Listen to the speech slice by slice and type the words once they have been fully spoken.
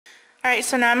Alright,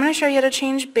 so now I'm going to show you how to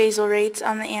change basal rates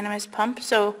on the Animus pump.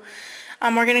 So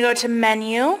we're going to go to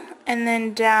menu and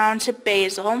then down to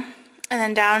basal and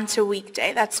then down to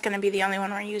weekday. That's going to be the only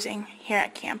one we're using here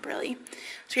at camp really.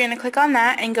 So you're going to click on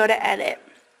that and go to edit.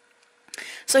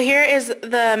 So here is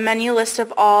the menu list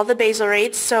of all the basal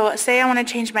rates. So say I want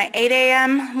to change my 8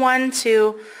 a.m. one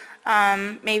to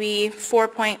maybe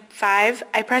 4.5.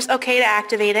 I press OK to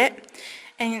activate it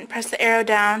and press the arrow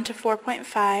down to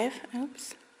 4.5.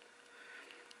 Oops.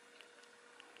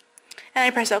 And I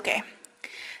press OK.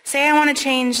 Say I want to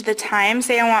change the time.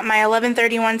 Say I want my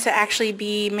 11:31 to actually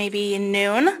be maybe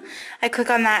noon. I click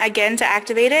on that again to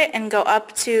activate it and go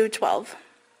up to 12.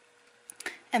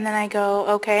 And then I go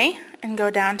OK and go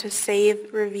down to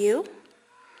save review.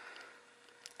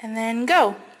 And then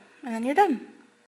go. And then you're done.